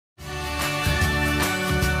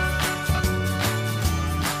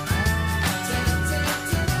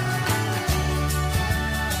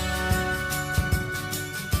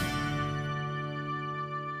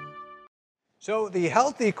So the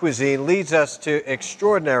healthy cuisine leads us to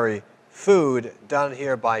extraordinary food done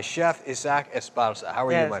here by Chef Isaac Esparza. How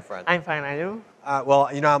are you, my friend? I'm fine. Are you? Well,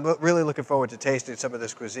 you know, I'm really looking forward to tasting some of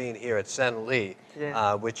this cuisine here at Sen Lee,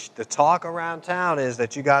 which the talk around town is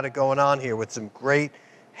that you got it going on here with some great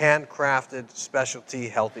handcrafted specialty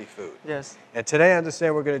healthy food. Yes. And today I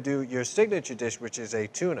understand we're going to do your signature dish, which is a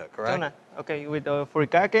tuna, correct? Tuna. Okay, with the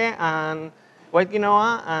furikake and white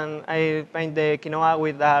quinoa, and I paint the quinoa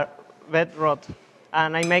with the red rot.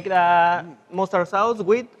 And I make the mustard sauce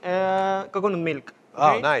with coconut milk.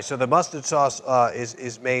 Okay? Oh, nice. So the mustard sauce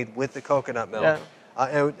is made with the coconut milk.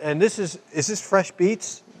 Yeah. And this is this fresh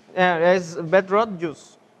beets? Yeah, it's red rot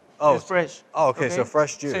juice. Oh, it's fresh. Oh, okay, so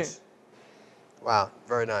fresh juice. Sí. Wow,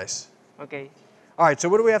 very nice. Okay. All right, so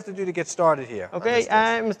what do we have to do to get started here? Okay,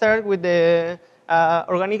 I'm start with the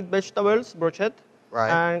organic vegetables brochette.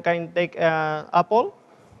 Right. And can take apple.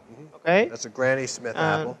 Okay. That's a Granny Smith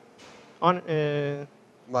apple. On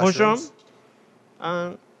mushroom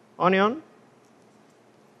and onion.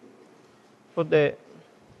 Put the.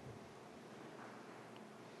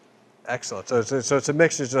 Excellent. So it's a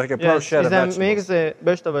mixture, it's like a brochette of vegetables. Mix the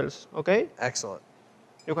vegetables. Okay. Excellent.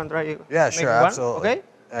 You can try it. Yeah, sure, absolutely. Okay.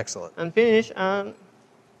 Excellent. And finish and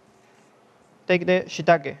take the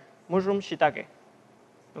shiitake, mushroom shiitake.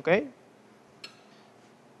 Okay.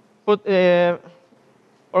 Put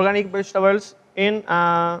organic vegetables in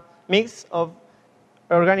a mix of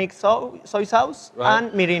organic soy sauce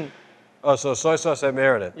and mirin. Oh, so soy sauce and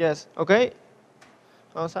marinade. Yes. Okay.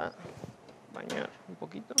 Vamos a bañar un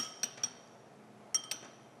poquito.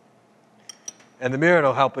 And the mirin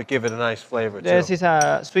will help it give it a nice flavor, too. This is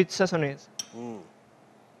a sweet seasoning.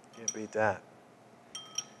 Can't beat that.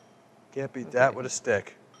 Can't beat that with a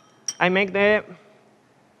stick. I make the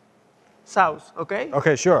sauce, okay?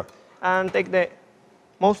 Okay, sure. And take the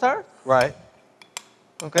mustard. Right.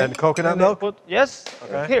 Okay. And coconut milk? Yes.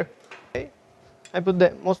 Okay. Here. Okay. I put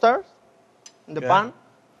the mustard in the pan.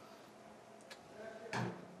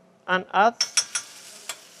 And add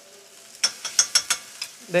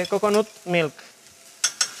the coconut milk.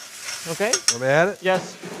 Okay? Want me to add it?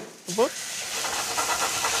 Yes. Put.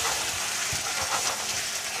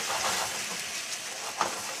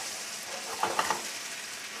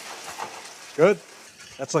 Good.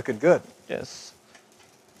 That's looking good. Yes.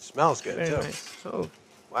 Smells good, Very too. nice. So,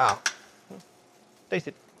 Wow. taste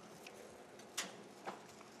it.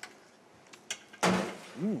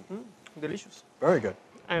 Delicious. Very good.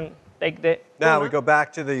 And take the Now tuna. we go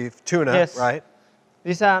back to the tuna, Yes. right?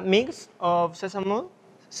 This is a mix of sesame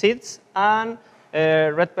seeds and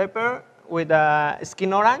red pepper with a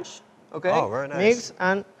skin orange. Okay. Oh, very nice. Mix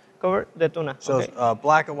and cover the tuna. So okay.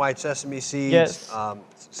 black and white sesame seeds, Yes.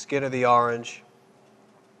 Skin of the orange.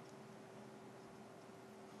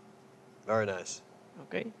 Very nice.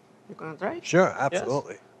 Okay. You gonna try? Sure,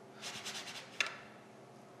 absolutely.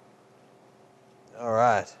 All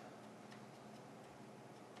right.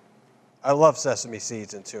 I love sesame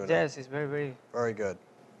seeds in tuna. Yes, it's very, very Very good.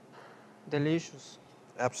 delicious.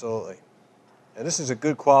 Absolutely. And this is a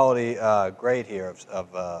good quality grade here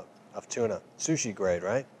of tuna. Sushi grade,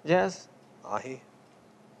 right? Yes. Ahi.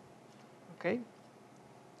 Okay.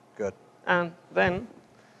 Good. And then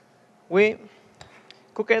we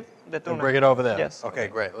cook it the tuna. And bring it over there. Yes. Okay,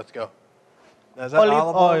 great. Let's go. Now, is that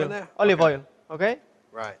Olive oil. in there? Olive oil. Okay.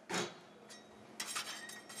 Right.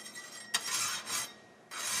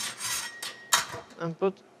 And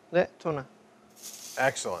put the tuna.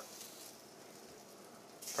 Excellent.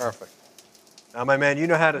 Perfect. Now, my man, you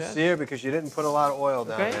know how to Yes. sear because you didn't put a lot of oil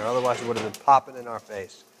down Okay. there. Otherwise, it would have been popping in our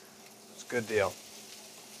face. It's a good deal.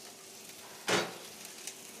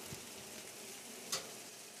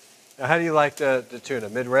 Now, how do you like the tuna?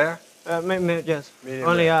 Mid-rare? Yes. Medium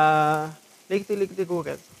Only rare. lickety cook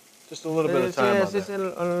it. Just a little bit of time Yes, on it's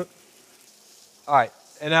that. All right.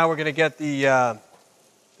 And now we're going to get the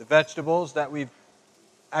vegetables that we've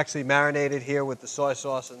actually marinated here with the soy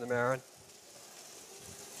sauce and the marin.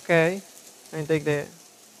 Okay. And take the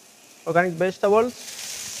organic vegetables.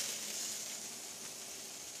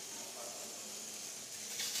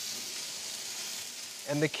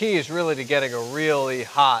 And the key is really to getting a really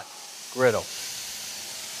hot griddle.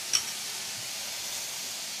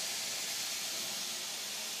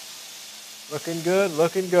 Looking good,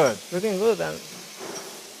 looking good. Looking good. And,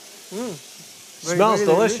 Smells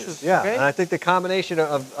very delicious. Yeah, Okay. and I think the combination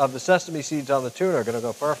of the sesame seeds on the tuna are going to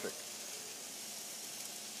go perfect.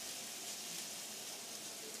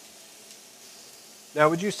 Now,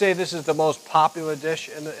 would you say this is the most popular dish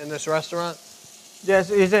in this restaurant? Yes,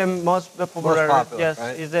 it's the most popular. popular, yes,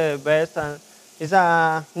 right? it's the best, and it's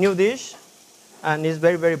a new dish, and it's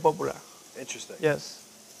very, very popular. Interesting. Yes.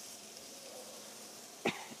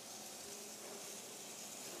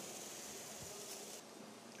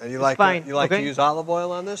 And you It's like fine, to okay? use olive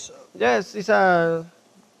oil on this? Yes, it's a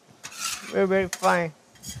very, very fine.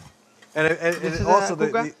 This And is also a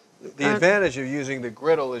cooker. the And advantage of using the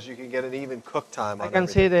griddle is you can get an even cook time I on can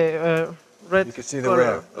see everything. the red You can see the color,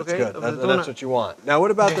 red. That's okay, good. of the That's tuna. what you want. Now, what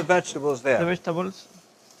about Okay. the vegetables The there? vegetables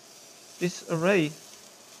is ready.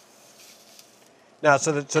 Now,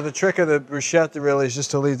 so the trick of the bruschetta really is just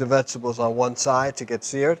to leave the vegetables on one side to get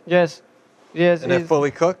seared, Yes, yes, and they're it's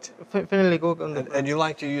fully cooked. finally cooked on the And you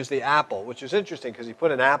like to use the apple, which is interesting because you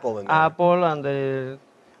put an apple in there. apple and the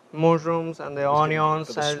mushrooms and the onions.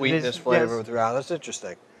 For the sweetness This, flavor yes, throughout. That's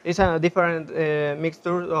interesting. it's a different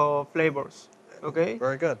mixture of flavors. Okay.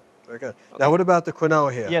 Very good. Very good. Now, what about the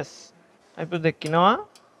quinoa here? Yes, I put the quinoa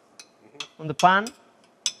on the pan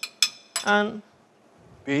and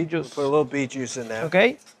Beet. juice. Put a little beet juice in there.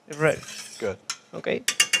 Okay, it's ready. Good. Okay,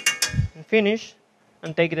 and finish,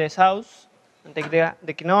 and take the sauce, and take the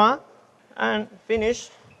quinoa, and finish.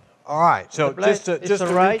 All right. So The plate just is to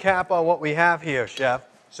alright. recap on what we have here, Chef.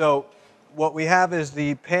 So what we have is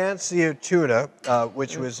the pan-seared tuna,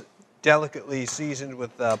 which was delicately seasoned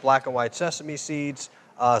with black and white sesame seeds,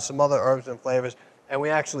 some other herbs and flavors, and we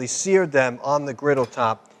actually seared them on the griddle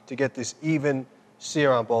top to get this even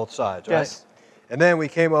sear on both sides, right? Yes. And then we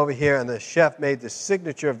came over here, and the chef made this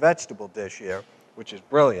signature vegetable dish here, which is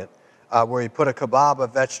brilliant, where he put a kebab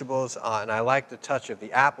of vegetables, and I like the touch of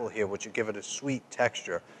the apple here, which would give it a sweet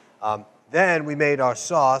texture. Then we made our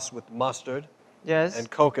sauce with mustard Yes. and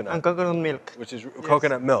coconut. And coconut milk. Which is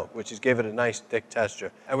coconut milk, which is give it a nice thick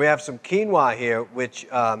texture. And we have some quinoa here, which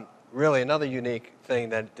really another unique thing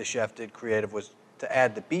that the chef did creative was to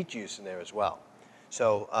add the beet juice in there as well.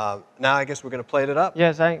 So now I guess we're going to plate it up?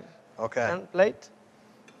 Yes, I Okay. and plate.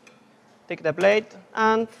 Take the plate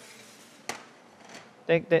and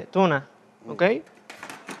take the tuna. Okay.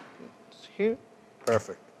 It's here.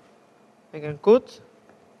 Perfect. I can cut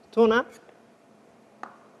tuna.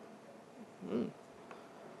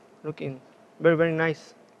 Looking very, very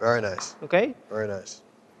nice. Very nice. Okay. Very nice.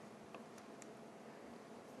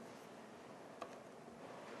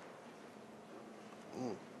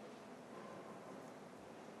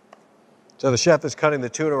 So the chef is cutting the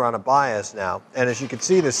tuna on a bias now, and as you can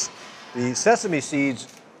see, the sesame seeds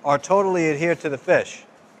are totally adhered to the fish,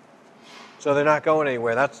 so they're not going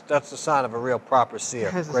anywhere. That's the sign of a real proper sear.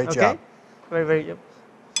 Great Okay. job. Very, very good.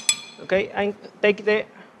 Okay, I take the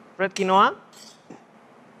red quinoa.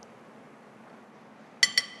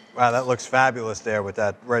 Wow, that looks fabulous there with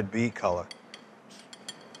that red beet color.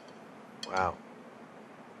 Wow.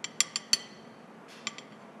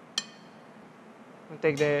 I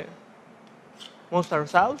take the mustard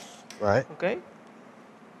sauce. Right? Okay.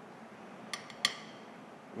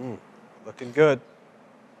 Looking good.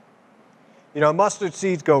 You know, mustard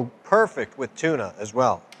seeds go perfect with tuna as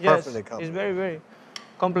well. Yes, Perfectly it's complement. very, very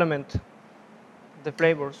complement the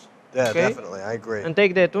flavors. Yeah, Okay? definitely. I agree. And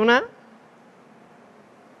take the tuna.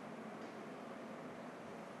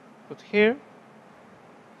 Put here.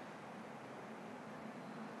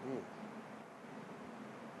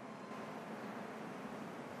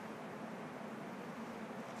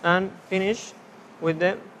 And finish with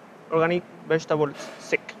the organic vegetables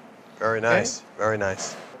stick. Very nice. Very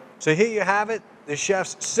nice. So here you have it, the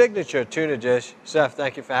chef's signature tuna dish. Chef,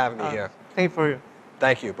 thank you for having me here. Thank you for you.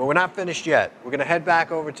 Thank you. But we're not finished yet. We're going to head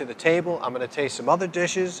back over to the table. I'm going to taste some other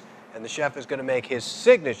dishes, and the chef is going to make his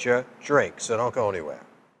signature drink, so don't go anywhere.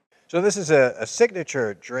 So this is a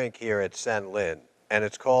signature drink here at Sen Lin, and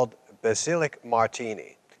it's called Basilic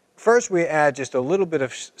Martini. First, we add just a little bit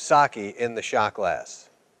of sake in the shot glass.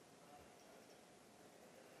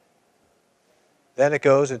 Then it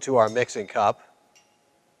goes into our mixing cup.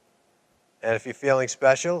 And if you're feeling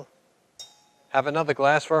special, have another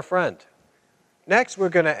glass for a friend. Next, we're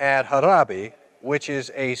going to add harabi, which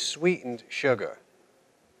is a sweetened sugar.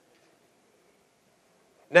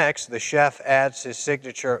 Next, the chef adds his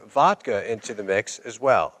signature vodka into the mix as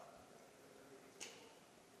well.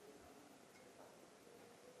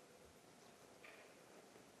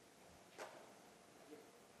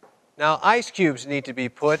 Now, ice cubes need to be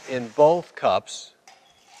put in both cups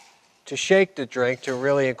to shake the drink to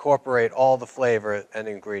really incorporate all the flavor and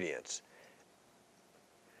ingredients.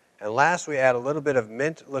 And last, we add a little bit of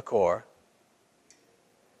mint liqueur.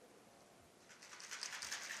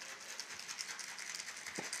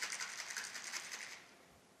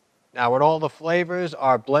 Now, when all the flavors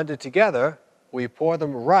are blended together, we pour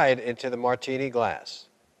them right into the martini glass.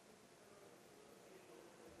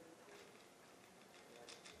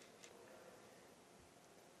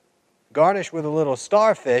 Garnish with a little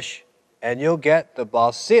starfish, and you'll get the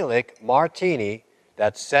basilic martini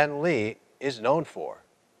that Sen Li is known for.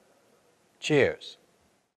 Cheers.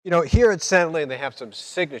 You know, here at San Lin, they have some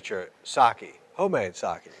signature sake, homemade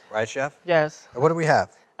sake, right, Chef? Yes. And what do we have?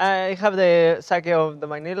 I have the sake of the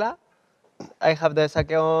vanilla. I have the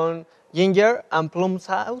sake on ginger and plum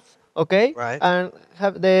sauce, okay? Right. And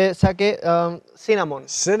have the sake cinnamon,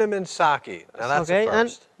 Cinnamon sake. Now that's okay? the And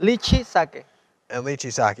first. lychee sake. And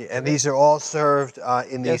lychee sake. And these are all served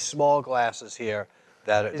in these Yes. small glasses here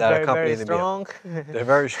that It's that very, accompany very the meal. strong. They're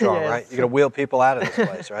very strong, right? Yes. You're going to wheel people out of this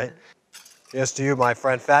place, right? Yes, to you, my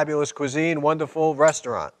friend. Fabulous cuisine, wonderful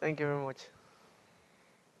restaurant. Thank you very much.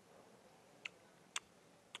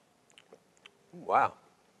 Wow.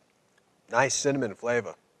 Nice cinnamon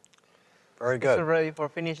flavor. Very It's good. ready for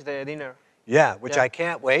finish the dinner. Yeah, which Yeah. I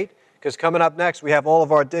can't wait, because coming up next, we have all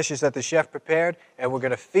of our dishes that the chef prepared, and we're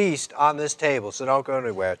going to feast on this table, so don't go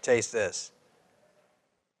anywhere. Taste this.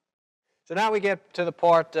 So now we get to the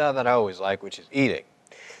part that I always like, which is eating.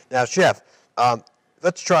 Now, chef,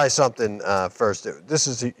 let's try something first. This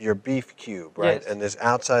is your beef cube, right? Yes. And this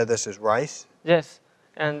outside of this is rice? Yes,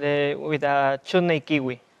 and with a chutney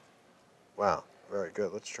kiwi. Wow, very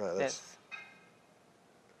good. Let's try this. Yes.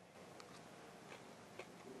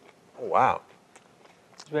 Oh, wow.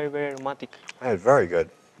 It's very, very aromatic. That is very good.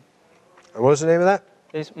 And what was the name of that?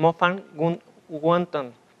 It's mofan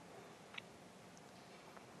wonton.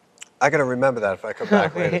 I got to remember that if I come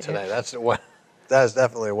back later today. That's the one. That is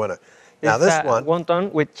definitely a winner. Now It's this a one,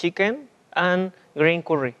 wonton with chicken and green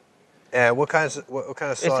curry. and what kind of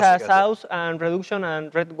sauce? It's you a got there? sauce and reduction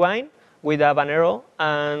and red wine with habanero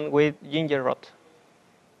and with ginger root.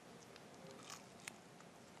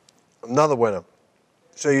 Another winner.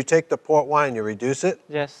 So you take the port wine, you reduce it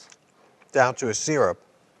Yes. down to a syrup,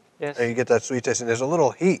 Yes. and you get that sweet taste. And there's a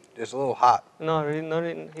little heat. There's a little hot. No, really, not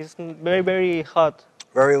in, it's very, very hot.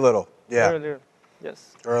 Very little. Yeah, Very little.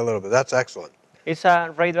 Yes. very little bit. That's excellent. It's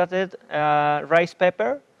a hydrated rice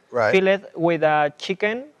pepper, Right. filled with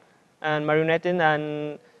chicken and marinated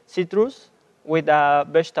and citrus with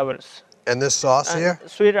vegetables. And this sauce And here,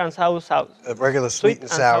 sweet and sour sauce. a regular sweet and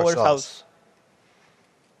sour sauce.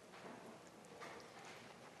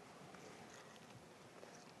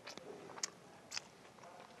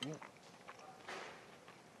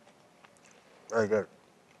 Very good.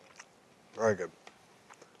 Very good.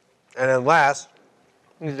 And then last,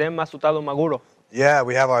 It's the masutado maguro. yeah,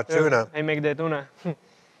 we have our tuna. I make the tuna.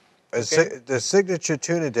 The signature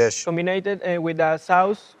tuna dish. Combined with a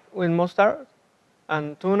sauce with mustard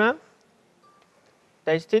and tuna.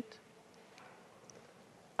 Taste it.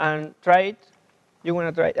 And try it. You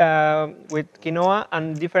want to try it with quinoa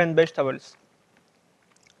and different vegetables.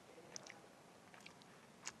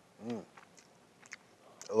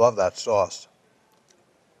 I love that sauce.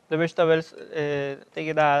 The vegetables take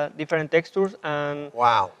it different textures and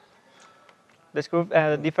Wow.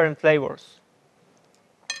 describe different flavors.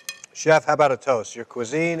 Chef, how about a toast? Your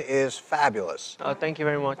cuisine is fabulous. Oh, thank you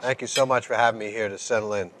very much. Thank you so much for having me here to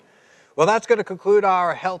settle in. Well, that's going to conclude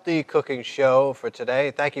our healthy cooking show for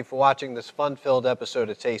today. Thank you for watching this fun-filled episode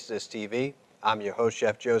of Taste This TV. I'm your host,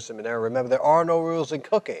 Chef Joe Ciminera. Remember, there are no rules in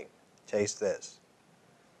cooking. Taste this.